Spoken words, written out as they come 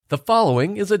The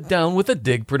following is a Down with a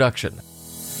Dig production.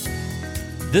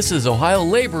 This is Ohio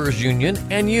Laborers Union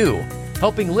and you,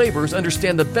 helping laborers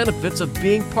understand the benefits of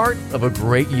being part of a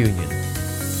great union.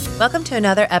 Welcome to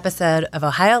another episode of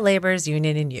Ohio Laborers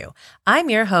Union and You. I'm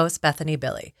your host, Bethany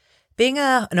Billy. Being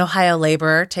an Ohio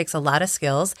laborer takes a lot of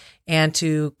skills, and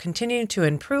to continue to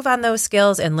improve on those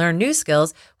skills and learn new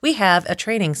skills, we have a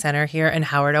training center here in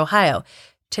Howard, Ohio.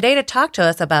 Today, to talk to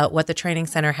us about what the training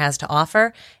center has to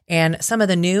offer and some of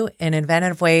the new and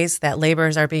inventive ways that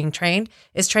laborers are being trained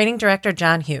is Training Director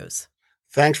John Hughes.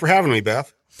 Thanks for having me,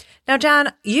 Beth. Now,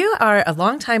 John, you are a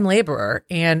longtime laborer,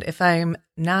 and if I'm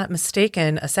not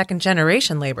mistaken, a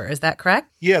second-generation laborer. Is that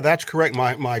correct? Yeah, that's correct.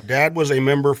 My dad was a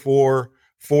member for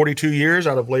 42 years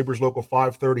out of Labor's Local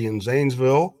 530 in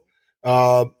Zanesville.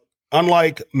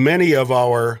 Unlike many of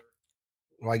our,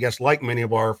 like many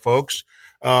of our folks,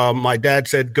 my dad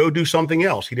said, go do something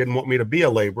else. He didn't want me to be a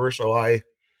laborer. So I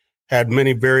had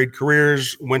many varied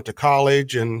careers, went to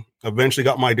college, and eventually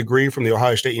got my degree from the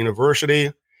Ohio State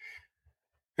University.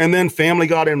 And then family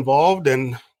got involved,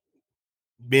 and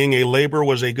being a laborer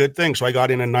was a good thing. So I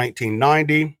got in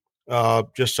 1990,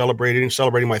 just celebrating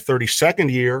my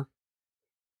 32nd year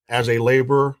as a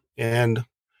laborer, and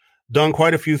done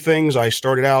quite a few things. I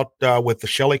started out with the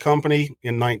Shelley Company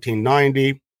in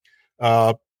 1990.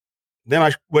 Then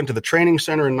I went to the training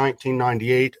center in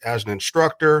 1998 as an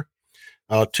instructor.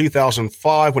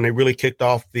 2005, when they really kicked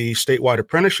off the statewide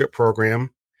apprenticeship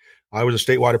program, I was a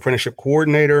statewide apprenticeship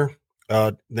coordinator.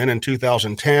 Then in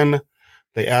 2010,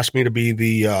 they asked me to be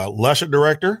the lesson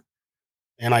director,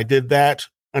 and I did that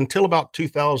until about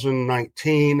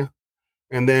 2019.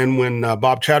 And then when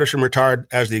Bob Chatterson retired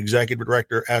as the executive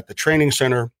director at the training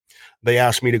center, they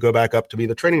asked me to go back up to be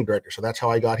the training director. So that's how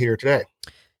I got here today.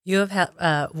 You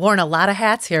have worn a lot of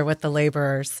hats here with the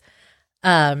laborers.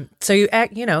 So you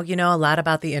know a lot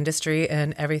about the industry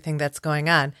and everything that's going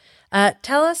on.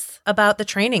 Tell us about the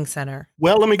training center.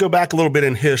 Well, let me go back a little bit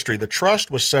in history. The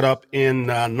trust was set up in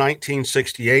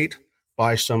 1968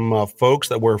 by some folks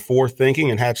that were forward-thinking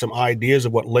and had some ideas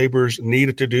of what laborers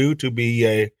needed to do to be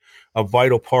a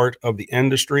vital part of the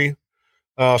industry.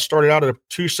 Started out at a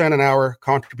 2 cent an hour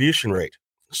contribution rate.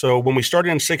 So when we started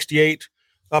in 68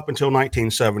 up until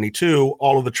 1972,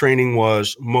 all of the training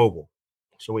was mobile.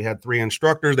 So we had 3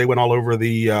 instructors. They went all over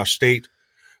the state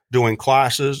doing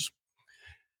classes.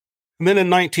 And then in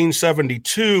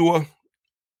 1972,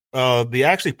 they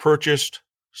actually purchased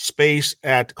space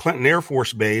at Clinton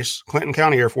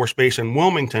County Air Force Base in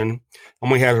Wilmington,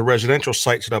 and we had a residential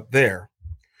site set up there.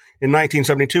 In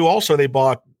 1972, also, they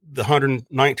bought the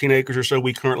 119 acres or so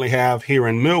we currently have here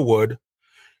in Millwood.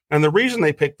 And the reason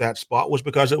they picked that spot was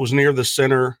because it was near the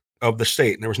center of the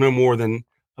state. And there was no more than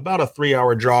about a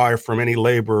 3-hour drive from any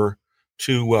laborer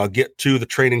to get to the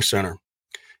training center.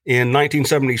 In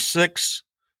 1976,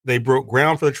 they broke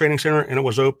ground for the training center, and it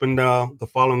was opened the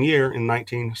following year in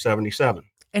 1977.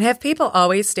 And have people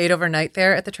always stayed overnight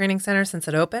there at the training center since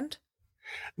it opened?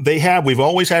 They have. We've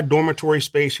always had dormitory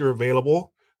space here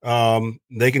available.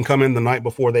 They can come in the night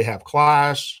before they have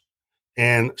class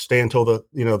and stay until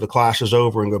the class is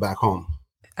over and go back home.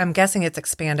 I'm guessing it's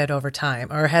expanded over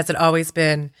time, or has it always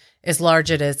been as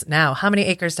large as it is now? How many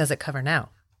acres does it cover now?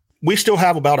 We still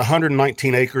have about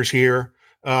 119 acres here.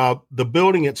 The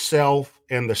building itself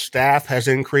and the staff has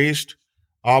increased,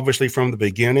 obviously, from the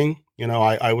beginning.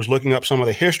 I was looking up some of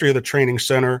the history of the training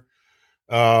center.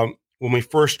 When we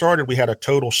first started, we had a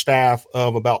total staff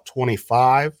of about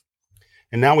 25,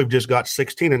 and now we've just got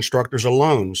 16 instructors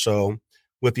alone. So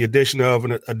with the addition of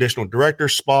an additional director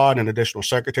spot and additional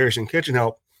secretaries and kitchen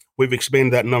help, we've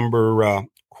expanded that number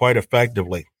quite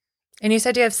effectively. And you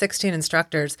said you have 16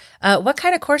 instructors. What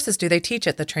kind of courses do they teach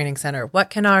at the training center?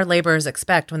 What can our laborers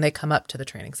expect when they come up to the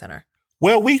training center?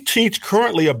 Well, we teach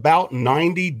currently about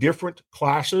 90 different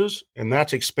classes, and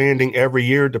that's expanding every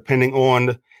year depending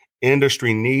on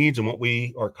industry needs and what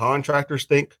our contractors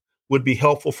think would be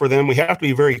helpful for them. We have to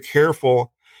be very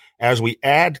careful as we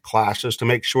add classes to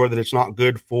make sure that it's not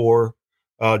good for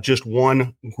just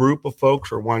one group of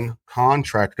folks or one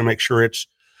contractor, to make sure it's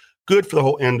good for the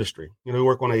whole industry. We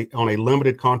work on a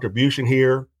limited contribution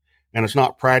here, and it's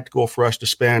not practical for us to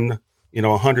spend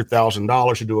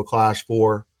 $100,000 to do a class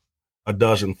for a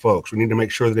dozen folks. We need to make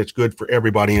sure that it's good for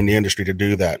everybody in the industry to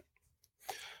do that.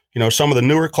 Some of the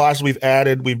newer classes we've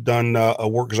added, we've done a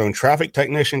work zone traffic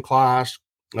technician class,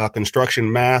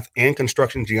 construction math, and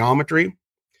construction geometry.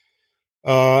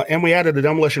 And we added a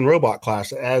demolition robot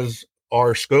class. As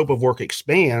our scope of work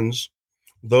expands,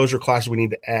 those are classes we need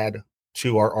to add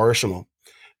to our arsenal.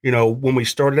 When we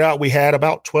started out, we had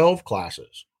about 12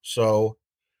 classes. So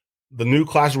the new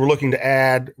classes we're looking to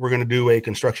add, we're going to do a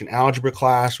construction algebra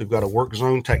class. We've got a work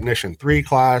zone technician 3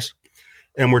 class,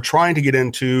 and we're trying to get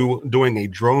into doing a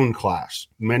drone class.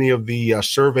 Many of the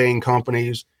surveying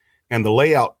companies and the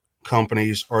layout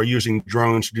companies are using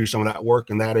drones to do some of that work,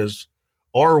 and that is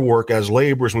our work as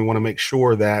laborers. We want to make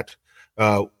sure that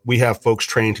we have folks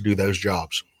trained to do those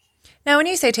jobs. Now, when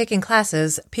you say taking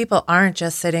classes, people aren't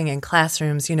just sitting in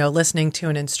classrooms, listening to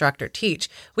an instructor teach.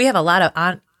 We have a lot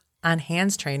of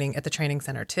on-hands training at the training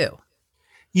center too.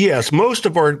 Yes, most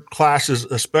of our classes,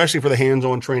 especially for the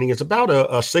hands-on training, it's about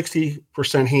a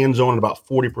 60% hands-on and about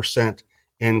 40%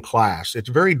 in class. It's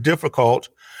very difficult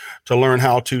to learn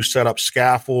how to set up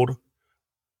scaffold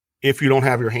if you don't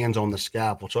have your hands on the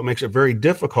scaffold. So it makes it very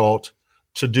difficult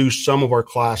to do some of our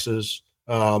classes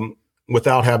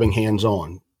without having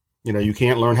hands-on. You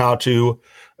can't learn how to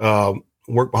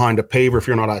work behind a paver if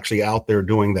you're not actually out there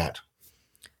doing that.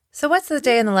 So what's the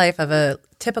day in the life of a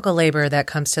typical laborer that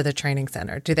comes to the training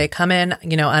center? Do they come in,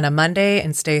 on a Monday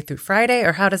and stay through Friday,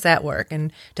 or how does that work?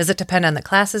 And does it depend on the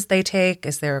classes they take?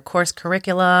 Is there a course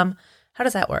curriculum? How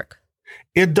does that work?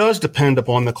 It does depend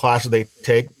upon the classes they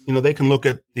take. They can look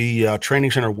at the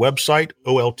training center website,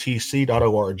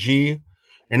 oltc.org,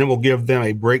 and it will give them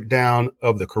a breakdown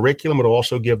of the curriculum. It'll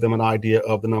also give them an idea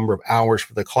of the number of hours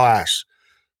for the class.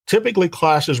 Typically,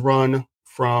 classes run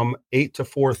from 8 to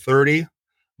 4:30,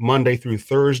 Monday through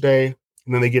Thursday,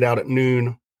 and then they get out at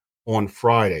noon on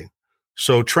Friday.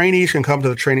 So trainees can come to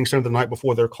the training center the night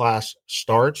before their class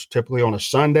starts, typically on a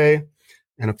Sunday.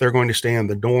 And if they're going to stay in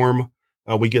the dorm,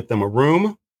 we get them a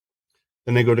room.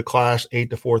 Then they go to class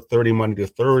 8 to 4:30, Monday to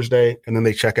Thursday, and then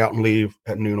they check out and leave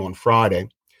at noon on Friday.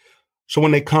 So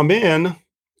when they come in,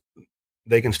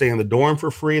 they can stay in the dorm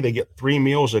for free. They get 3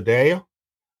 meals a day.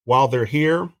 While they're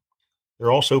here,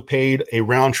 they're also paid a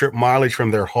round-trip mileage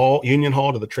from their union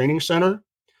hall to the training center.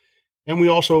 And we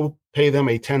also pay them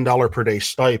a $10 per day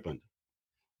stipend.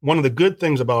 One of the good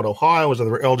things about Ohio is that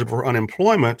they're eligible for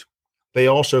unemployment. They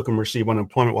also can receive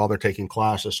unemployment while they're taking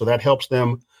classes. So that helps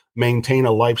them maintain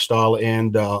a lifestyle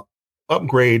and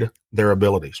upgrade their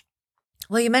abilities.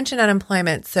 Well, you mentioned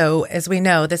unemployment. So as we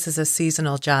know, this is a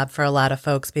seasonal job for a lot of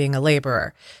folks being a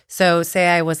laborer. So say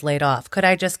I was laid off. Could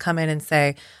I just come in and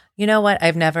say, you know what,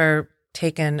 I've never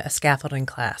taken a scaffolding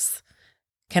class.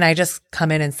 Can I just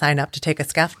come in and sign up to take a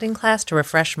scaffolding class to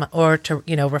refresh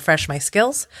my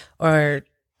skills? Or,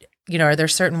 are there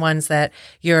certain ones that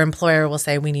your employer will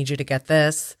say, we need you to get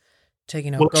this to,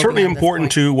 Well, it's certainly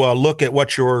important to look at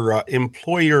what your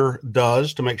employer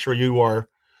does to make sure you are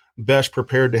best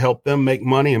prepared to help them make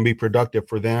money and be productive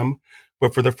for them.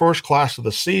 But for the first class of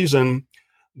the season,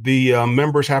 the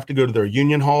members have to go to their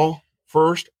union hall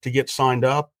first to get signed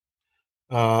up,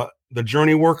 the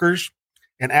journey workers.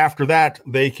 And after that,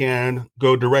 they can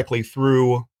go directly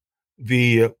through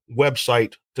the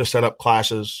website to set up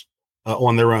classes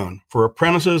on their own. For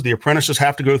apprentices, the apprentices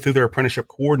have to go through their apprenticeship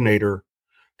coordinator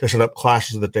to set up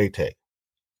classes that they take.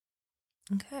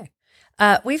 Okay.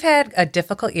 We've had a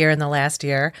difficult year in the last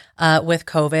year with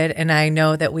COVID, and I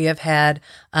know that we have had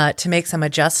to make some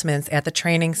adjustments at the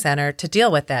training center to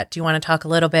deal with that. Do you want to talk a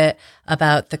little bit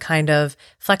about the kind of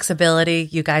flexibility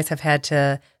you guys have had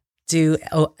to do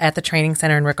at the training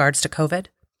center in regards to COVID?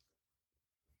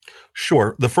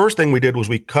 Sure. The first thing we did was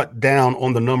we cut down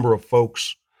on the number of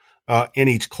folks in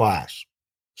each class.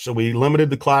 So we limited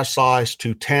the class size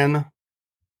to 10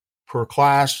 per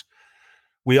class.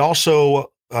 We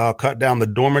also cut down the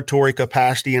dormitory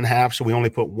capacity in half. So we only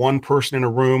put 1 person in a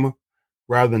room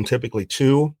rather than typically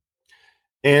 2.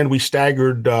 And we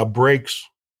staggered breaks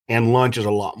and lunches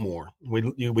a lot more.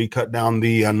 We cut down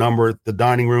the number at the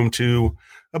dining room to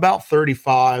about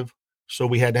 35. So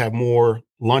we had to have more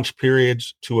lunch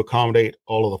periods to accommodate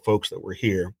all of the folks that were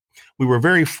here. We were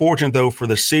very fortunate, though, for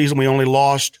the season. We only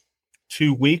lost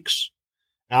 2 weeks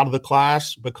out of the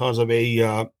class because of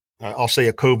I'll say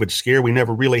a COVID scare. We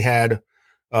never really had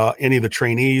any of the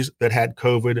trainees that had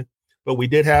COVID, but we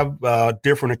did have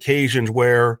different occasions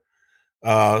where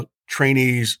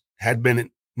trainees had been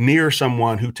near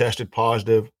someone who tested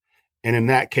positive. And in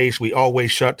that case, we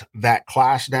always shut that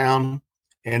class down.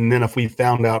 And then if we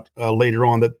found out later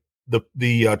on that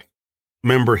the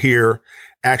member here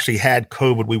actually had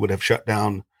COVID, we would have shut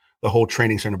down the whole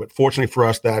training center. But fortunately for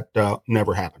us, that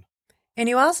never happened. And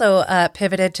you also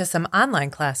pivoted to some online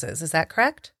classes. Is that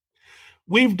correct?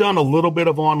 We've done a little bit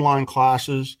of online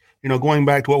classes. Going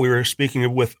back to what we were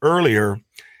speaking with earlier,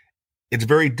 it's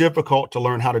very difficult to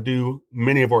learn how to do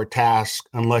many of our tasks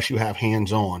unless you have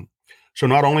hands-on. So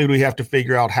not only do we have to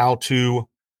figure out how to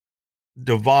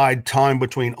divide time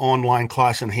between online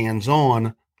class and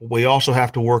hands-on, but we also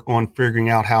have to work on figuring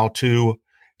out how to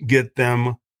get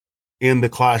them in the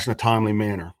class in a timely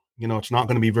manner. It's not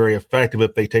going to be very effective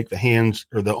if they take the hands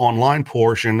or the online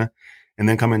portion and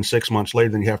then come in 6 months later.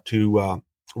 Then you have to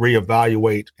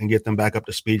reevaluate and get them back up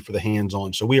to speed for the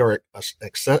hands-on. So we are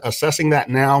assessing that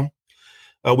now.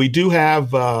 We do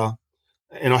have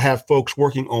folks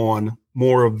working on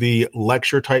more of the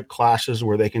lecture type classes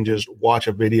where they can just watch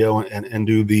a video and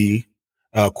do the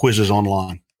quizzes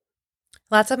online.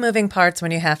 Lots of moving parts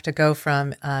when you have to go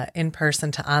from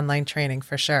in-person to online training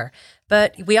for sure.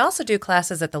 But we also do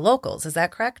classes at the locals. Is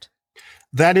that correct?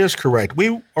 That is correct.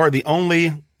 We are the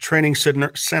only training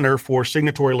center for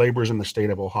signatory laborers in the state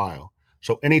of Ohio.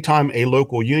 So anytime a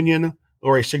local union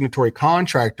or a signatory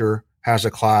contractor has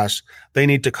a class, they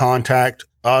need to contact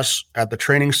us at the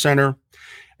training center,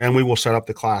 and we will set up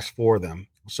the class for them.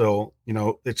 So,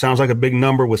 it sounds like a big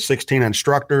number with 16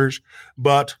 instructors,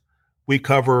 but we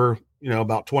cover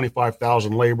about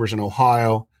 25,000 laborers in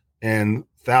Ohio and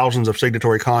thousands of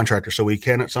signatory contractors. So we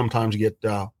can sometimes get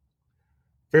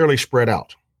fairly spread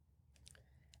out.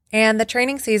 And the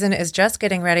training season is just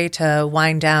getting ready to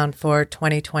wind down for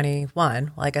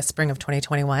 2021, well, I guess spring of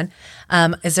 2021.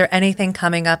 Is there anything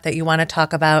coming up that you want to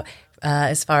talk about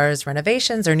as far as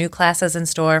renovations or new classes in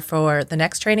store for the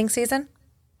next training season?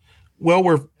 Well,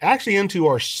 we're actually into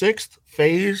our 6th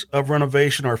phase of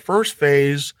renovation. Our first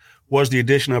phase was the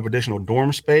addition of additional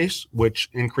dorm space, which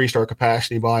increased our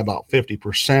capacity by about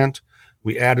 50%.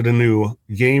 We added a new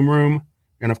game room.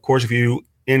 And of course, if you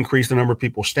increase the number of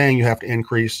people staying, you have to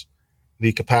increase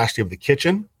the capacity of the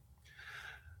kitchen.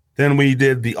 Then we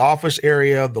did the office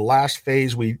area. The last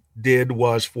phase we did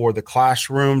was for the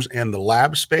classrooms and the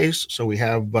lab space. So we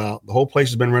have the whole place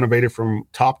has been renovated from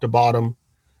top to bottom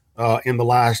in the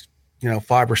last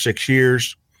 5 or 6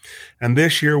 years. And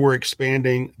this year we're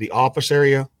expanding the office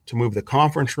area to move the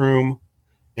conference room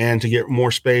and to get more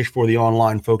space for the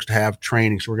online folks to have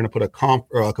training. So we're going to put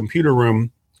a computer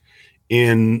room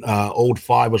in Old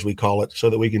 5, as we call it, so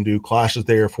that we can do classes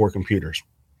there for computers.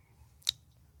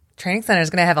 Training center is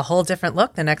going to have a whole different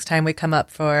look the next time we come up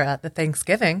for the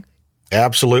Thanksgiving.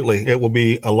 Absolutely. It will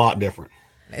be a lot different.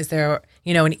 Is there,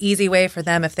 an easy way for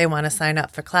them if they want to sign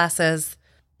up for classes?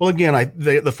 Well, again,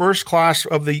 the first class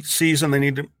of the season, they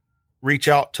need to reach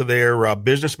out to their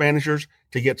business managers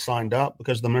to get signed up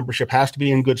because the membership has to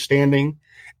be in good standing,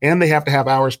 and they have to have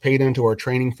hours paid into our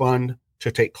training fund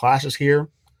to take classes here.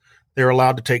 They're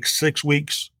allowed to take 6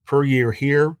 weeks per year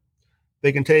here.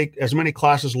 They can take as many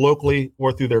classes locally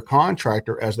or through their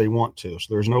contractor as they want to. So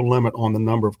there's no limit on the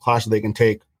number of classes they can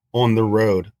take on the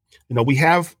road. We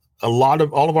have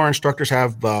all of our instructors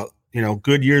have,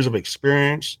 good years of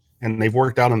experience, and they've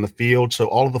worked out in the field. So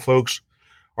all of the folks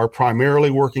are primarily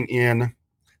working in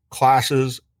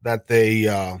classes that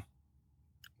they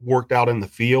worked out in the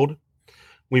field.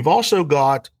 We've also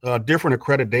got different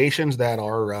accreditations that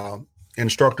our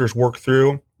instructors work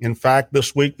through. In fact,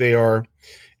 this week they are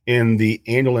in the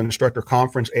annual instructor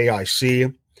conference,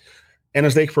 AIC. And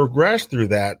as they progress through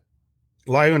that,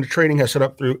 Lion Training has set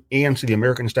up through ANC, the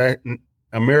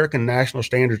American National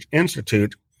Standards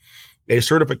Institute, a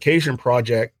certification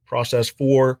process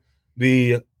for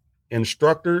the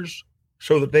instructors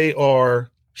so that they are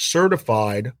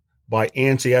certified by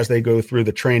ANSI as they go through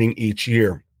the training each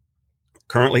year.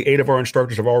 Currently, 8 of our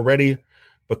instructors have already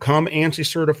become ANSI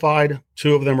certified.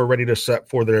 2 of them are ready to set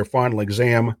for their final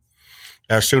exam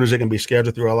as soon as it can be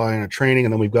scheduled through Lion Training.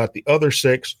 And then we've got the other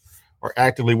 6 are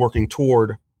actively working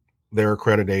toward their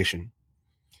accreditation.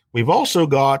 We've also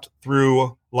got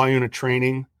through Lion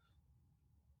Training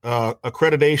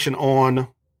accreditation on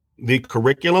the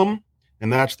curriculum,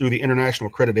 and that's through the International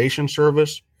Accreditation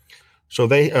Service. So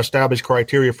they establish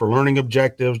criteria for learning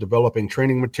objectives, developing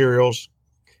training materials,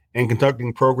 and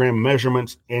conducting program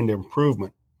measurements and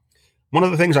improvement. One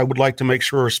of the things I would like to make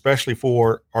sure, especially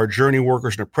for our journey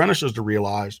workers and apprentices to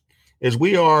realize, is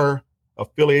we are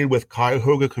affiliated with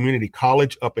Cuyahoga Community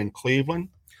College up in Cleveland.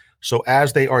 So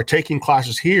as they are taking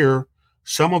classes here,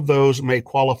 some of those may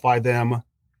qualify them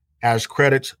as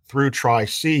credits through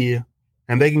Tri-C,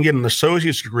 and they can get an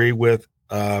associate's degree with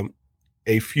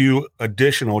a few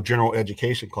additional general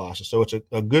education classes. So it's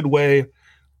a good way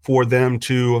for them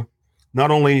to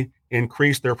not only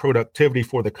increase their productivity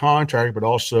for the contract, but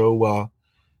also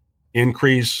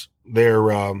increase their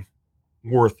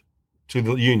worth to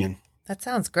the union. That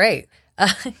sounds great.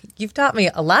 You've taught me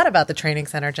a lot about the training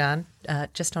center, John.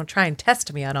 Just don't try and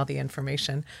test me on all the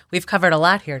information. We've covered a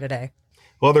lot here today.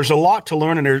 Well, there's a lot to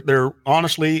learn, and there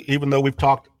honestly, even though we've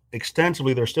talked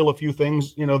extensively, there's still a few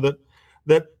things,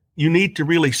 that you need to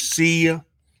really see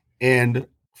and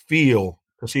feel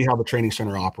to see how the training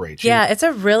center operates. Yeah, it's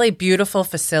a really beautiful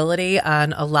facility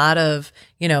on a lot of,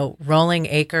 rolling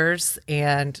acres,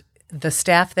 and the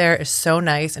staff there is so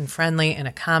nice and friendly and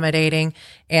accommodating,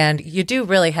 and you do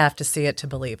really have to see it to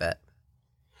believe it.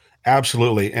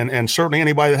 Absolutely. And certainly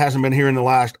anybody that hasn't been here in the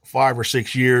last 5 or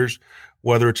 6 years,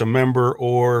 whether it's a member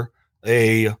or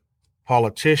a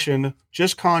politician,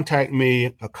 just contact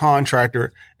me, a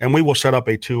contractor, and we will set up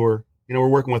a tour. We're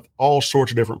working with all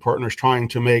sorts of different partners trying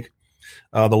to make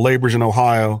the laborers in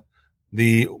Ohio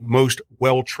the most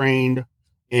well-trained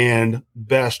and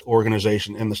best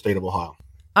organization in the state of Ohio.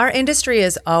 Our industry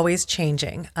is always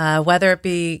changing, whether it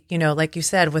be, like you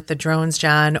said, with the drones,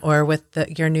 John, or with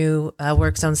your new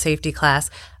work zone safety class.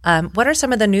 What are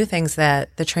some of the new things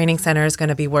that the training center is going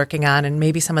to be working on, and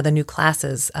maybe some of the new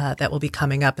classes that will be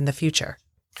coming up in the future?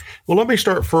 Well, let me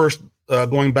start first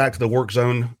going back to the work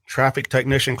zone traffic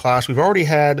technician class. We've already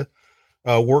had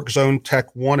work zone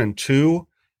tech 1 and 2,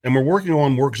 and we're working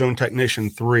on work zone technician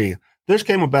 3. This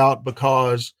came about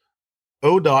because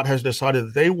ODOT has decided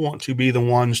that they want to be the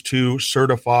ones to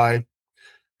certify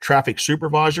traffic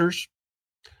supervisors.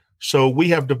 So we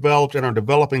have developed and are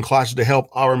developing classes to help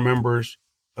our members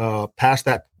pass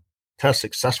that test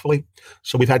successfully.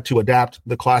 So we've had to adapt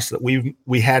the class that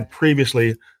we had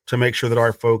previously to make sure that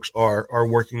our folks are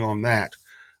working on that.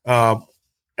 An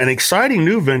exciting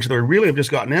new venture that we really have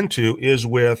just gotten into is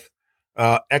with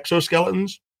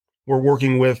exoskeletons. We're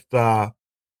working with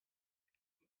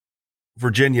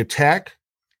Virginia Tech,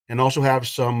 and also have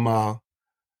some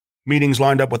meetings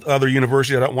lined up with other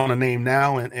universities I don't want to name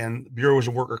now, and bureaus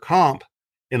of worker comp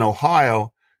in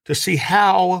Ohio to see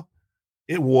how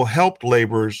it will help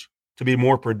laborers to be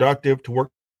more productive, to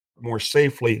work more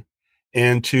safely,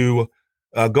 and to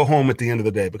go home at the end of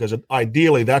the day. Because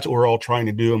ideally, that's what we're all trying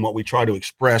to do, and what we try to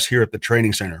express here at the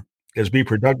training center is be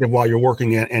productive while you're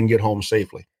working and get home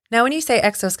safely. Now, when you say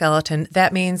exoskeleton,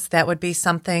 that means that would be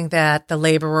something that the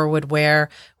laborer would wear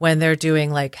when they're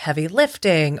doing like heavy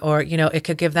lifting, or, it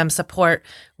could give them support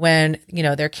when,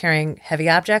 they're carrying heavy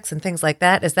objects and things like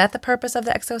that. Is that the purpose of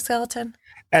the exoskeleton?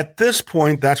 At this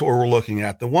point, that's what we're looking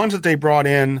at. The ones that they brought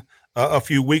in a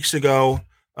few weeks ago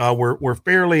were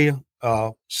fairly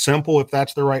simple, if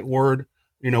that's the right word.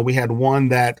 We had one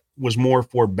that was more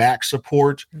for back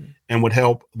support and would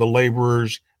help the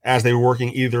laborers as they were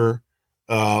working either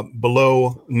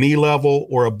below knee level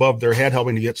or above their head,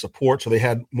 helping to get support. So they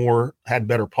had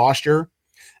better posture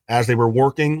as they were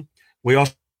working. We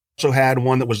also had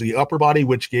one that was the upper body,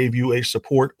 which gave you a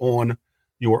support on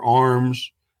your arms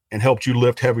and helped you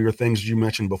lift heavier things, as you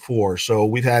mentioned before. So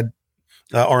we've had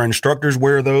our instructors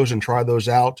wear those and try those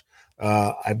out.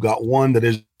 I've got one that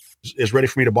is ready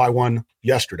for me to buy one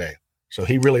yesterday. So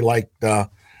he really liked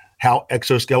how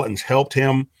exoskeletons helped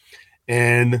him.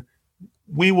 And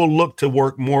we will look to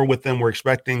work more with them. We're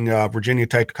expecting Virginia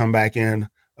Tech to come back in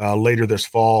later this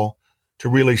fall to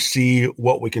really see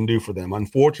what we can do for them.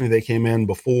 Unfortunately, they came in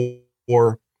before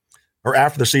or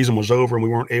after the season was over, and we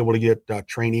weren't able to get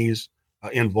trainees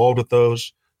involved with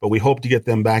those. But we hope to get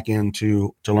them back in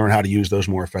to learn how to use those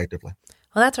more effectively.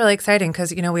 Well, that's really exciting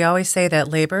because, we always say that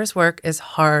laborers' work is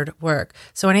hard work.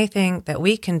 So anything that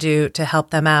we can do to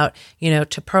help them out,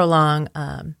 to prolong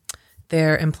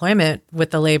their employment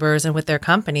with the laborers and with their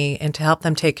company and to help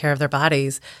them take care of their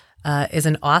bodies is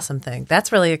an awesome thing.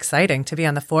 That's really exciting to be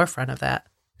on the forefront of that.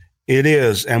 It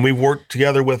is. And we've worked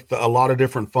together with a lot of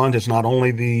different funds. It's not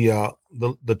only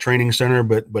the training center,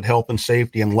 but health and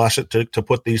safety and LESIT to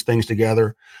put these things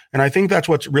together. And I think that's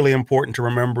what's really important to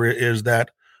remember is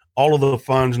that all of the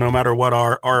funds, no matter what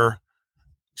our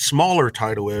smaller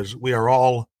title is, we are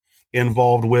all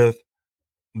involved with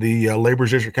the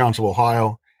Laborers District Council of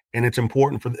Ohio. And it's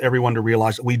important for everyone to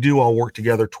realize that we do all work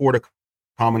together toward a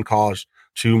common cause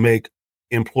to make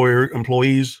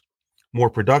employees more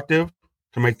productive,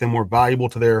 to make them more valuable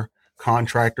to their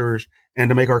contractors, and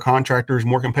to make our contractors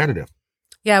more competitive.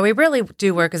 Yeah, we really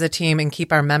do work as a team and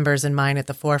keep our members in mind at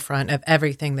the forefront of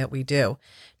everything that we do.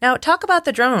 Now, talk about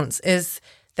the drones. Is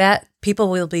that people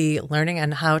will be learning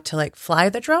on how to fly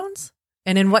the drones?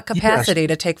 And in what capacity? Yes.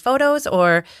 To take photos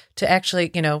or to actually,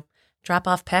 drop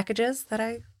off packages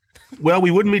Well,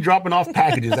 we wouldn't be dropping off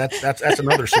packages. That's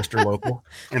another sister local.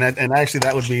 And actually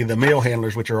that would be the mail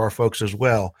handlers, which are our folks as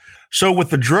well. So with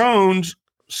the drones,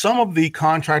 some of the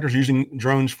contractors are using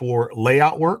drones for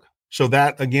layout work. So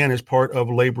that again is part of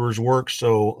laborers' work.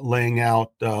 So laying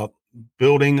out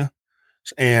building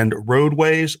and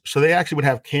roadways. So they actually would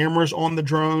have cameras on the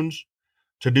drones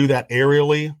to do that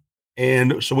aerially.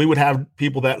 And so we would have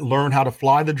people that learn how to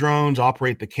fly the drones,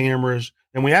 operate the cameras.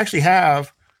 And we actually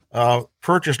have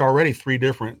purchased already 3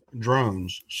 different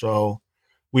drones. So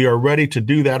we are ready to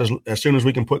do that as soon as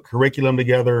we can put curriculum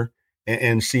together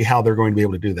and see how they're going to be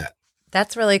able to do that.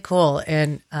 That's really cool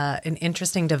and an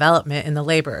interesting development in the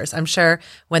laborers. I'm sure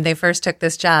when they first took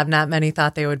this job, not many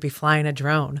thought they would be flying a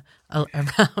drone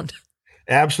around.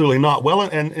 Absolutely not. Well,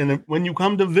 and when you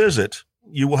come to visit,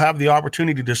 you will have the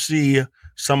opportunity to see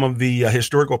some of the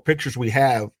historical pictures we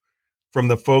have from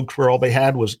the folks where all they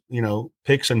had was,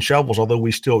 picks and shovels, although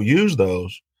we still use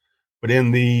those. But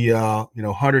in the,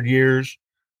 100 years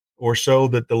or so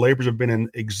that the laborers have been in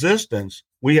existence,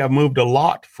 we have moved a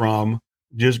lot from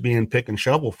just being pick and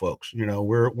shovel folks.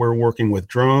 We're working with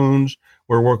drones.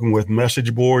 We're working with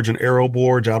message boards and arrow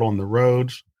boards out on the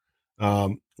roads.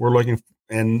 We're looking,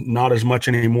 and not as much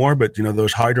anymore, but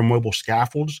those hydromobile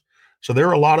scaffolds. So there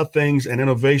are a lot of things and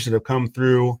innovations that have come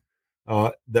through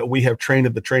that we have trained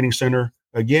at the training center,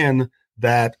 again,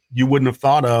 that you wouldn't have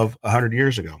thought of 100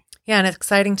 years ago. Yeah, and it's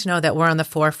exciting to know that we're on the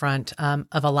forefront of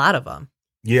a lot of them.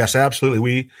 Yes,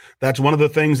 absolutely. That's one of the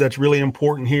things that's really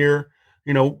important here.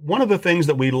 One of the things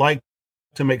that we like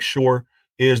to make sure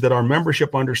is that our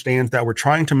membership understands that we're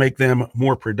trying to make them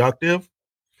more productive.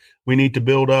 We need to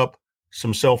build up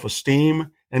some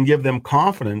self-esteem and give them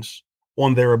confidence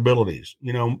on their abilities.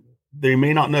 They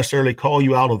may not necessarily call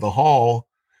you out of the hall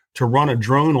to run a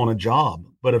drone on a job,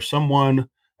 but if someone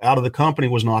out of the company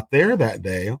was not there that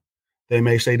day, they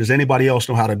may say, does anybody else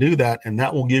know how to do that? And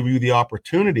that will give you the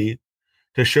opportunity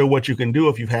to show what you can do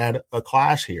if you've had a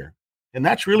class here. And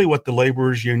that's really what the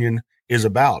laborers union is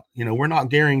about. We're not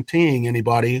guaranteeing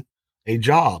anybody a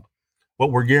job.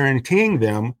 What we're guaranteeing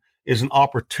them is an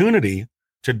opportunity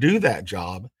to do that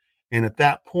job. And at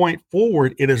that point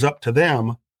forward, it is up to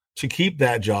them to keep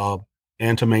that job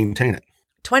and to maintain it.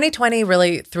 2020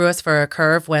 really threw us for a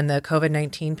curve when the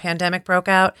COVID-19 pandemic broke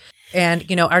out. And,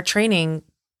 our training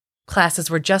classes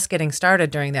were just getting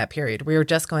started during that period. We were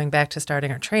just going back to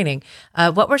starting our training.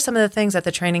 What were some of the things that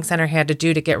the training center had to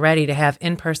do to get ready to have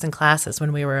in-person classes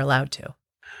when we were allowed to?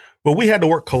 Well, we had to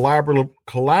work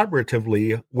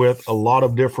collaboratively with a lot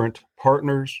of different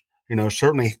partners.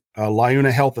 Certainly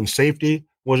LIUNA Health and Safety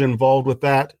was involved with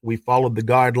that. We followed the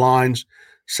guidelines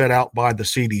set out by the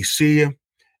CDC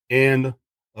and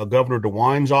Governor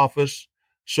DeWine's office.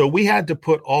 So we had to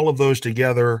put all of those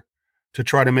together to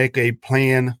try to make a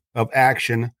plan of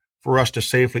action for us to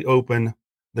safely open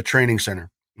the training center.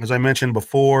 As I mentioned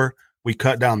before, we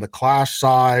cut down the class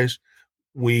size.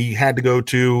 We had to go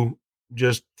to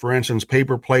just, for instance,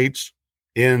 paper plates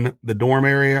in the dorm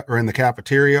area or in the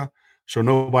cafeteria. So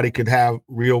nobody could have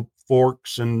real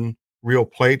forks and real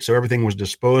plates. So everything was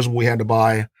disposable. We had to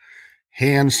buy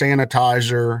hand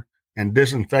sanitizer and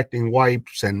disinfecting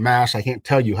wipes and masks. I can't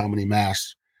tell you how many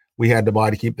masks we had to buy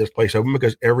to keep this place open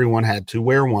because everyone had to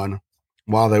wear one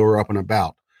while they were up and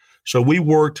about. So we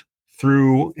worked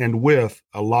through and with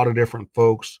a lot of different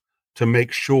folks to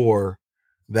make sure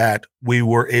that we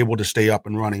were able to stay up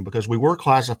and running because we were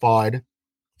classified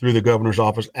through the governor's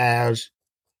office as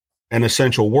an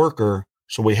essential worker.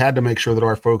 So we had to make sure that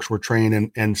our folks were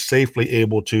trained and safely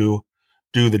able to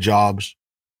do the jobs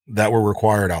that were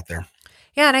required out there.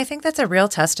 Yeah, and I think that's a real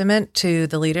testament to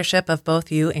the leadership of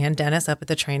both you and Dennis up at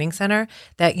the training center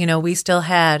that, we still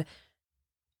had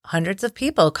hundreds of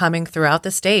people coming throughout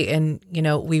the state. And,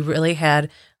 we really had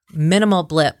minimal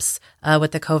blips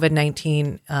with the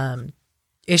COVID-19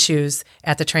 issues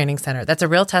at the training center. That's a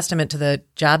real testament to the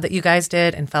job that you guys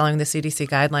did and following the CDC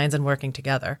guidelines and working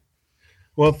together.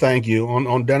 Well, thank you.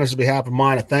 On Dennis's behalf of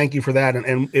mine, I thank you for that.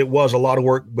 And it was a lot of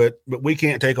work, but we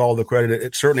can't take all the credit.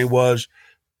 It certainly was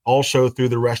also through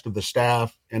the rest of the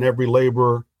staff and every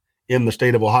laborer in the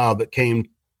state of Ohio that came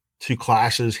to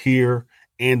classes here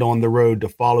and on the road to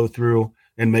follow through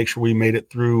and make sure we made it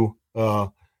through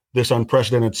this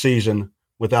unprecedented season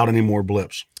without any more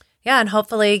blips. Yeah, and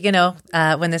hopefully,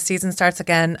 when the season starts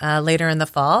again later in the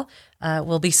fall,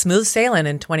 we'll be smooth sailing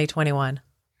in 2021.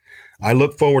 I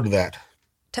look forward to that.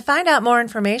 To find out more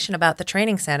information about the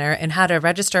training center and how to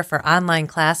register for online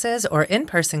classes or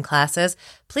in-person classes,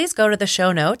 please go to the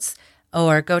show notes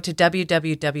or go to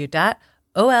www.oltc.org.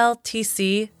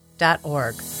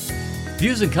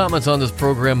 Views and comments on this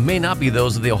program may not be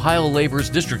those of the Ohio Laborers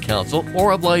District Council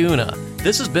or of LIUNA.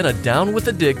 This has been a Down with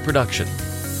the Dig production.